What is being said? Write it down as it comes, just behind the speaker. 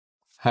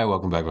Hi,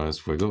 welcome back on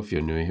Squiggle. If you're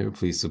new here,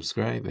 please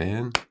subscribe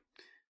and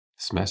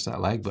smash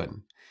that like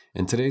button.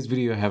 In today's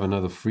video, I have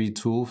another free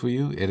tool for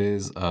you. It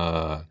is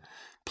a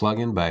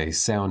plugin by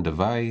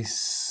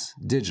Soundevice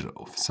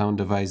Digital.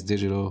 Soundevice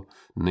Digital,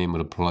 the name of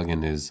the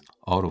plugin is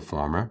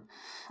Autoformer.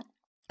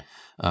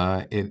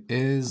 It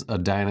is a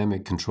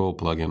dynamic control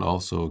plugin.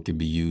 Also, it can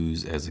be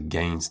used as a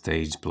gain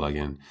stage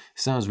plugin. It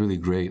sounds really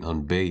great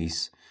on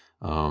bass.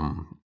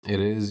 It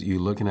is,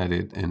 you're looking at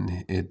it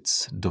in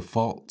its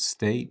default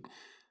state.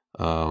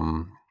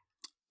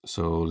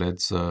 So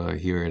let's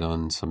hear it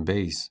on some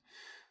bass.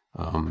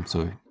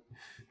 So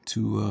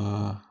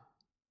to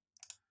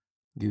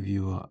give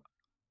you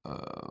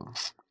a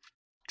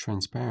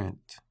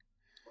transparent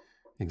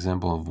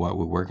example of what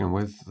we're working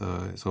with,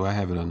 so I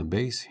have it on the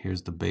bass.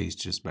 Here's the bass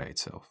just by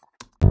itself.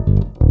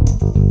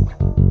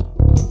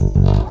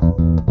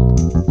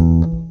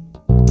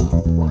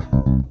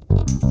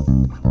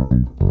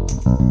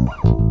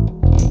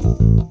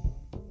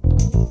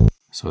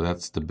 So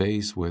that's the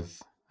bass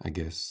with, I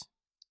guess,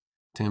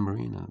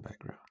 tambourine in the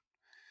background.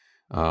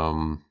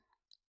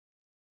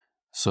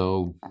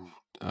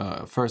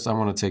 First I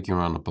want to take you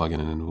around the plugin,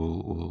 and then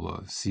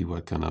we'll see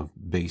what kind of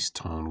bass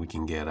tone we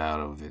can get out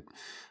of it.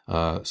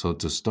 So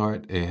to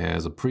start, it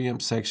has a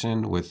preamp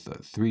section with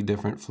 3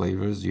 different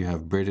flavors. You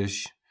have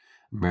British,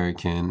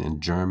 American,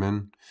 and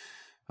German.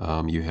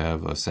 You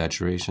have a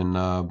saturation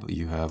knob.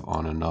 You have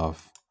on and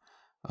off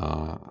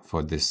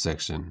for this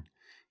section.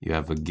 You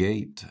have a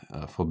gate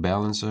for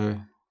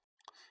balancer.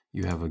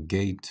 You have a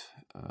gate,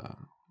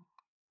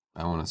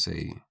 I want to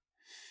say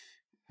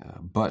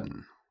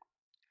button.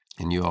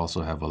 And you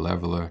also have a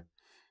leveler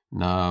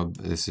knob.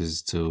 This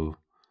is to,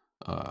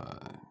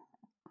 I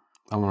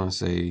want to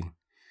say,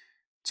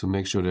 to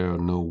make sure there are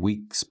no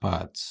weak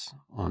spots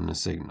on the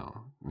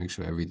signal. Make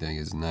sure everything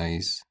is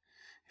nice.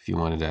 If you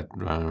wanted that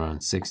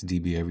around 6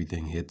 dB,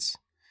 everything hits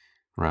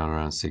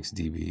around 6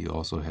 dB. You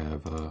also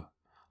have a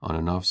on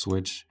and off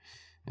switch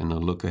and a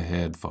look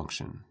ahead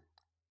function.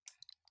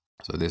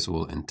 So this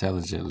will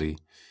intelligently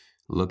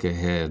look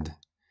ahead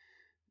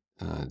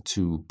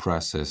to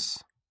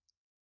process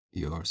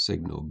your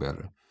signal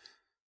better.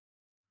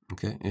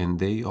 Okay, and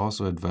they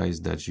also advise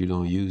that you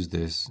don't use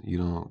this, you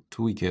don't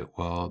tweak it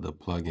while the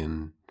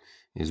plugin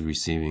is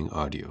receiving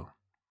audio.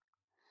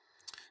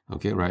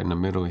 Okay, right in the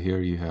middle here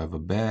you have a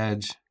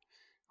badge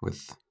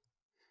with,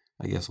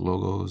 I guess,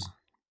 logos.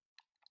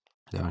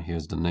 Down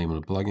here's the name of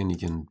the plugin. You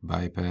can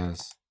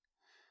bypass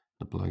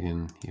the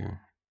plugin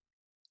here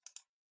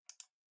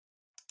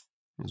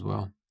as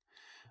well.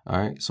 All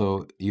right,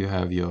 so you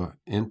have your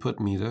input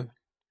meter,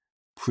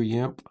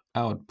 preamp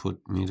output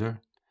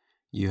meter,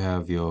 you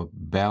have your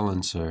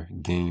balancer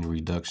gain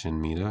reduction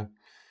meter,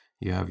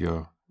 you have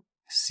your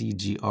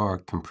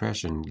CGR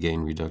compression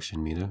gain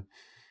reduction meter,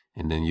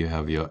 and then you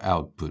have your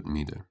output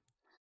meter.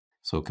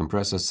 So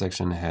compressor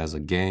section has a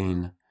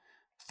gain,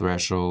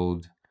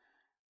 threshold,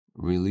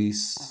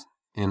 release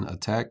and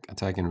attack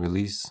and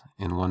release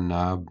in one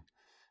knob,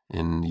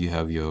 and you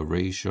have your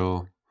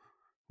ratio,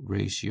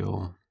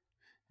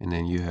 and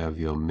then you have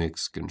your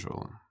mix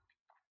control.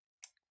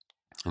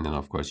 And then,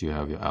 of course, you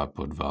have your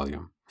output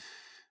volume.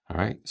 All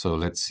right, so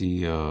let's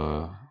see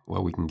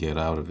what we can get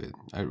out of it.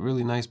 A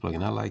really nice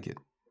plugin. I like it.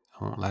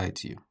 I won't lie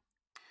to you.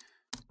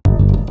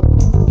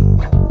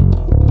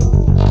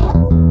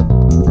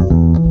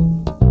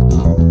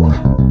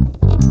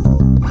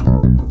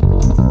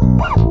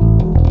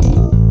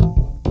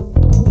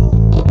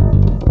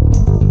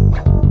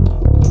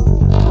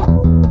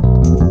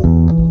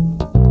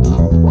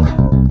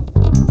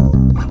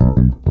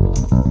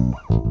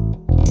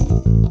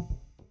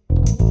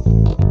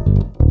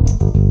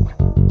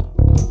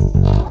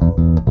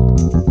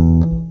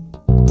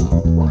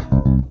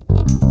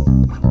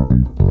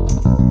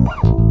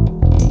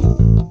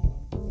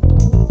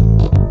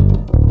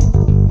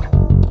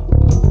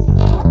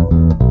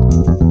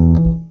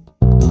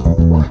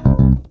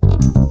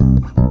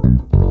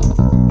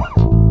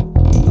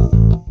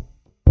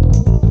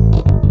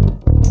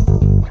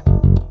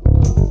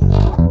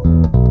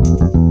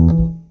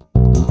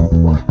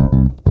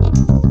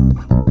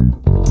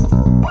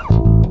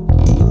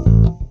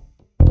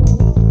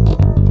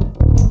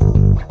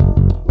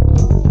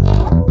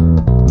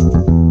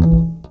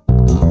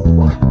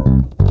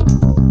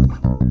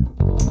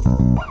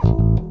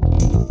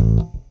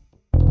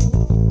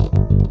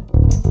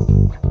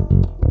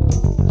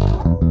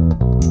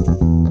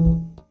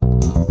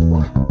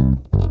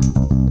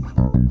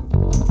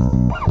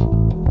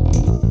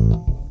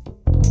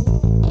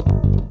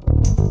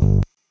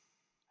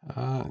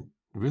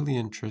 Really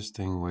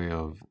interesting way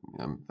of,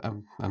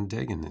 I'm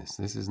digging this.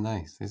 This is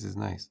nice. This is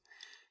nice.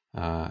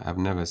 I've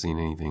never seen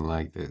anything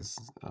like this.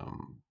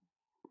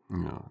 You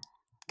know,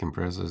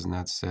 compressor is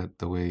not set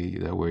the way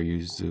that we're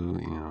used to,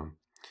 you know,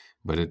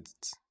 but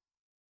it's,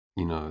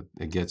 you know,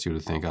 it gets you to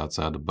think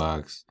outside the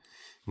box,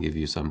 give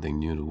you something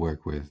new to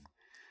work with.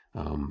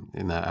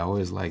 And I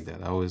always like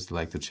that. I always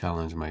like to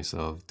challenge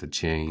myself to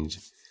change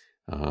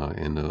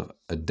and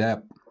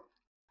adapt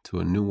to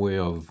a new way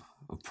of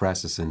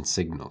processing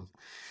signals.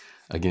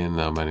 Again,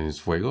 my name is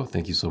Fuego.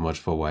 Thank you so much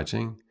for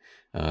watching.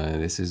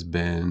 This has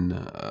been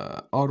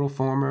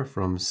Autoformer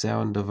from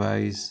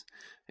Soundevice.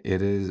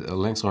 It is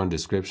links are in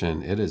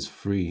description. It is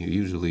free.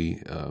 Usually,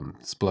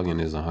 this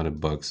plugin is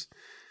 $100,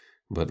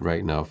 but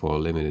right now for a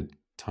limited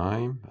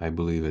time, I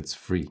believe it's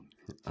free.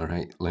 All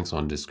right, links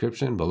on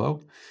description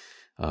below.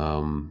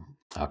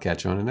 I'll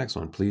catch you on the next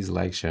one. Please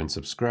like, share, and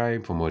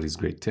subscribe for more of these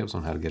great tips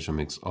on how to get your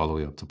mix all the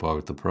way up to par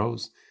with the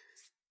pros.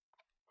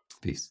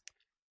 Peace.